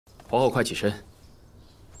皇后快起身。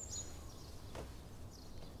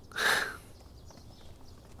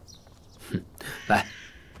哼，来。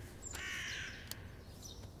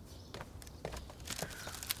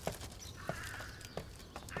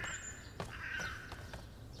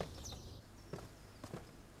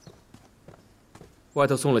 外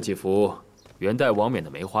头送了几幅元代王冕的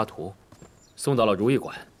梅花图，送到了如懿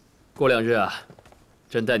馆。过2日啊，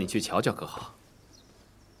朕带你去瞧瞧，可好？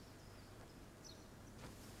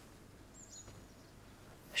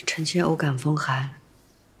臣妾偶感风寒，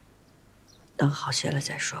等好些了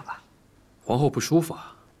再说吧。皇后不舒服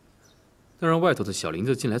啊，那让外头的小林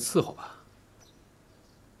子进来伺候吧。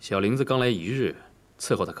小林子刚来1日，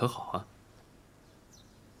伺候的可好啊？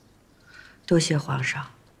多谢皇上。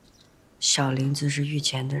 小林子是御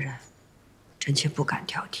前的人，臣妾不敢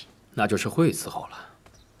挑剔。那就是会伺候了。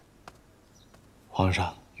皇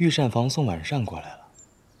上，御膳房送晚膳过来了，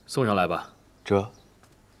送上来吧。这。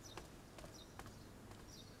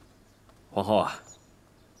皇后啊，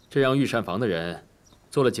这让御膳房的人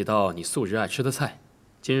做了几道你素日爱吃的菜，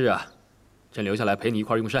今日啊，朕留下来陪你一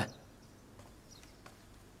块用膳。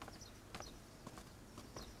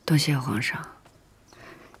多谢皇上。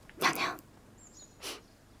 娘娘。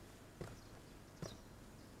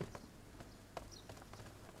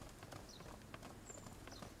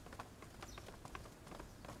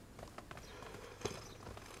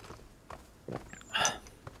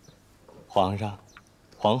 皇上，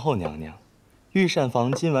皇后娘娘，御膳房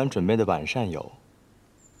今晚准备的晚膳有：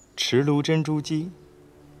池炉珍珠鸡、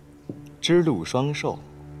知鹿双寿、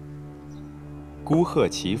孤鹤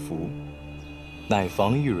祈福、奶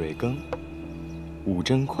房玉蕊羹、五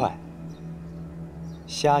珍块、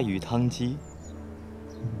虾鱼汤鸡、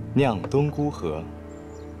酿冬菇盒、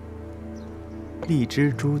荔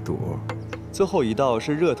枝猪肚。最后一道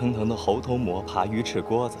是热腾腾的猴头蘑扒鱼翅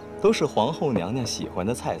锅子。 都是皇后娘娘喜欢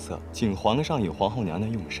的菜色，请皇上与皇后娘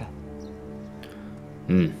娘用膳。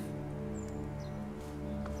嗯，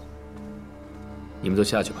你们都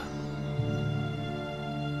下去吧。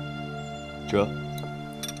这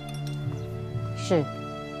是。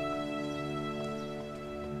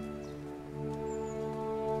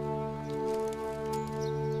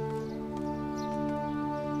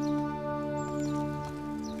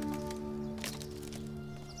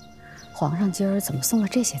皇上今儿怎么送了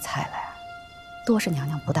这些菜来啊？多是娘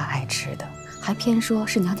娘不大爱吃的，还偏说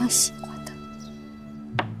是娘娘喜欢的。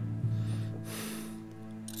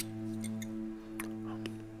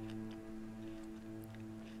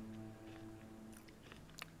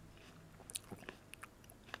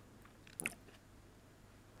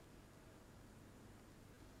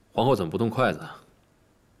皇后怎么不动筷子？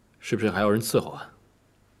是不是还要人伺候啊？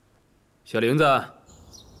小玲子，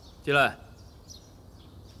进来。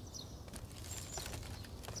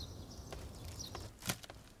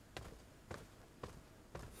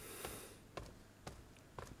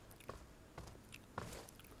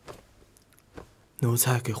 奴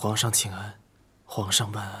才给皇上请安，皇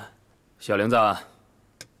上万安。小玲子，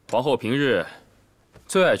皇后平日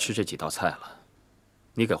最爱吃这几道菜了，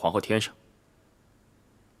你给皇后添上。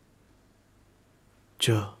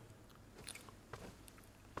这。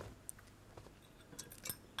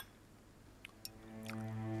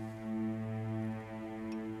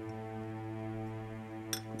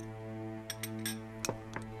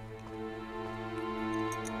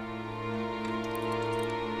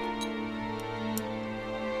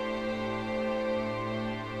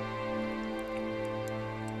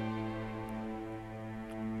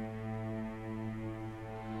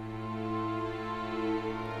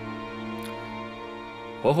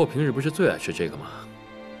皇后平日不是最爱吃这个吗？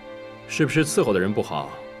是不是伺候的人不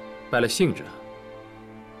好，败了兴致了？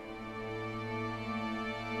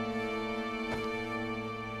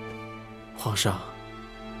皇上，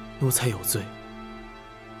奴才有罪，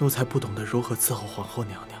奴才不懂得如何伺候皇后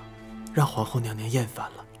娘娘，让皇后娘娘厌烦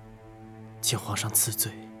了，请皇上赐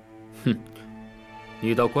罪。哼，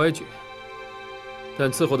你倒乖觉，但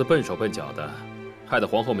伺候的笨手笨脚的，害得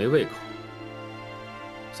皇后没胃口，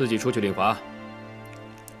自己出去领罚。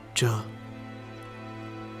 这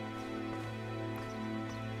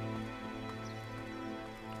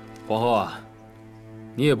皇后啊，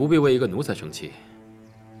你也不必为一个奴才生气。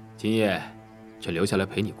今夜朕留下来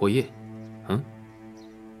陪你过夜，嗯？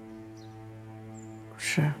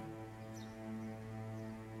是。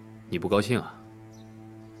你不高兴啊？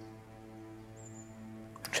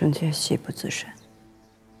臣妾喜不自胜。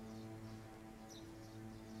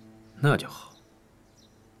那就好。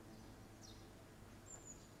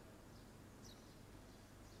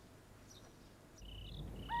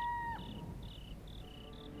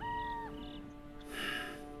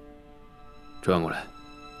 转过来，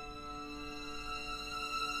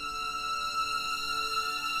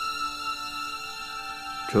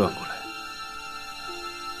转过来。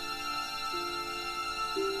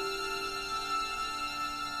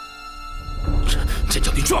朕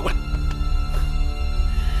叫你转过来！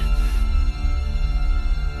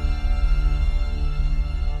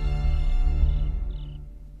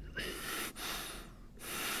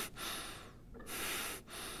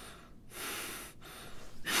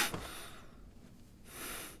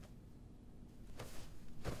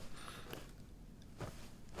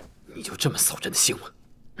你就这么扫朕的兴吗？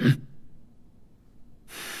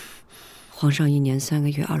皇上1年3个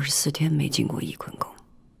月24天没进过翊坤宫，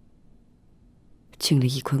进了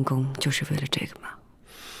翊坤宫就是为了这个吗？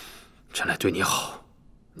朕来对你好，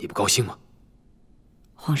你不高兴吗？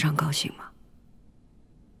皇上高兴吗？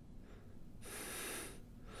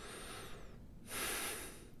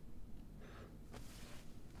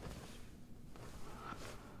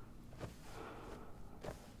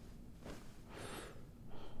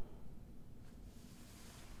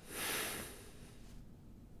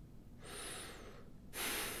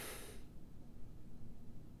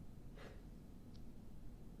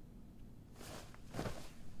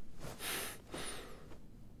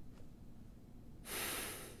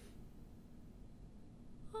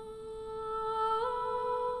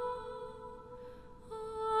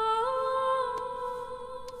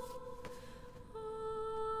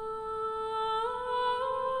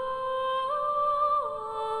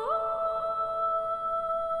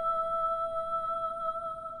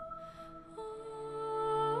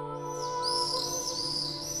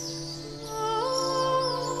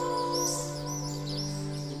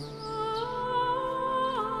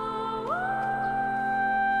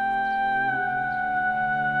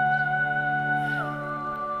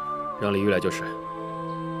让李煜来就是。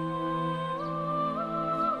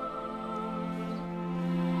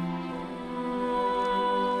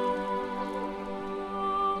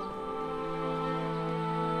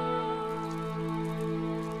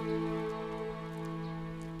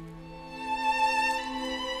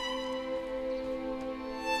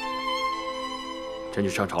朕去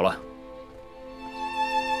上朝了。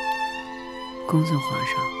恭送皇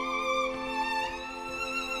上。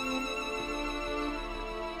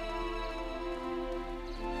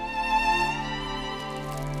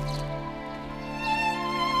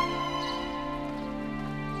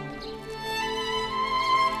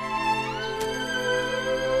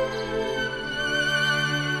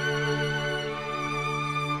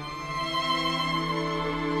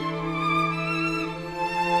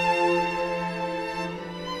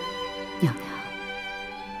娘娘，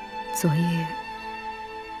昨夜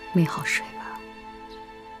没好睡吧？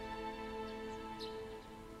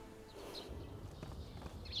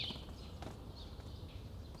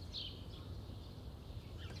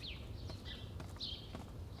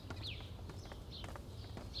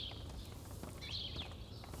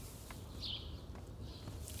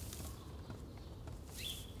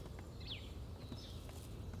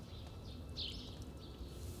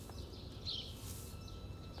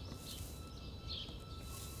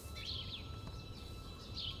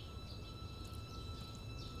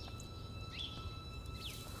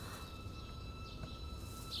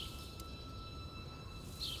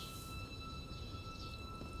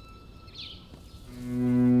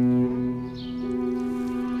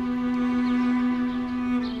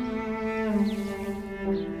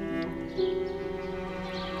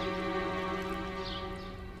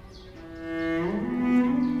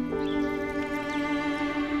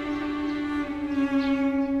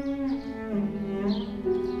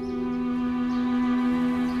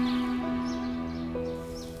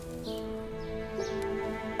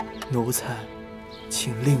奴才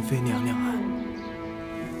请令妃娘娘安。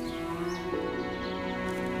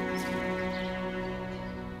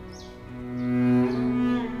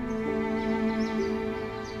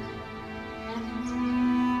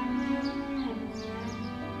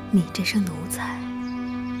你这身奴才，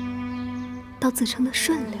倒自称的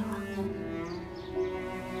顺溜啊！